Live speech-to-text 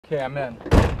Okay, I'm in.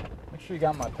 Make sure you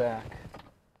got my back.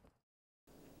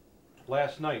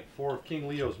 Last night, 4 of King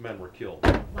Leo's men were killed.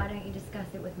 Why don't you discuss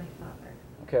it with my father?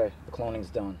 Okay, the cloning's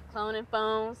done. Cloning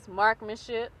phones,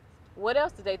 marksmanship. What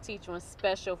else did they teach you in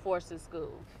Special Forces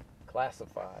school?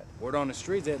 Classified. Word on the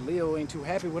streets that Leo ain't too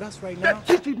happy with us right now. That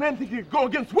chichi man think he can go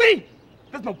against we!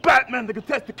 There's no Batman that can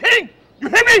test the king! You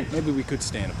hear me? Maybe we could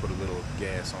stand to put a little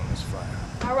gas on this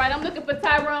fire. All right, I'm looking for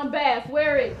Tyrone Bass.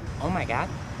 Where is he? Oh my God,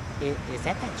 is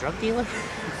that drug dealer?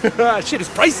 Shit is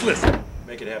priceless.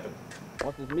 Make it happen.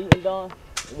 Once this meeting done,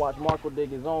 we'll watch Marco dig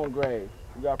his own grave.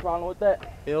 You got a problem with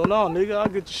that? Hell no, nigga. I'll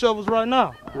get your shovels right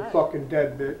now. You're fucking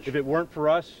dead, bitch. If it weren't for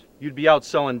us, you'd be out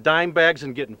selling dime bags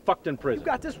and getting fucked in prison. You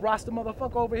got this Rasta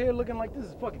motherfucker over here looking like this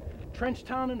is fucking Trench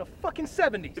Town in the fucking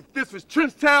 70s. If this was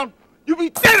Trench Town, you'd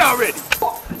be dead already.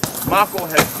 Marco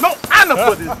has no honor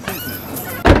for this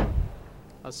business.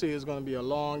 I see it's gonna be a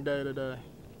long day today.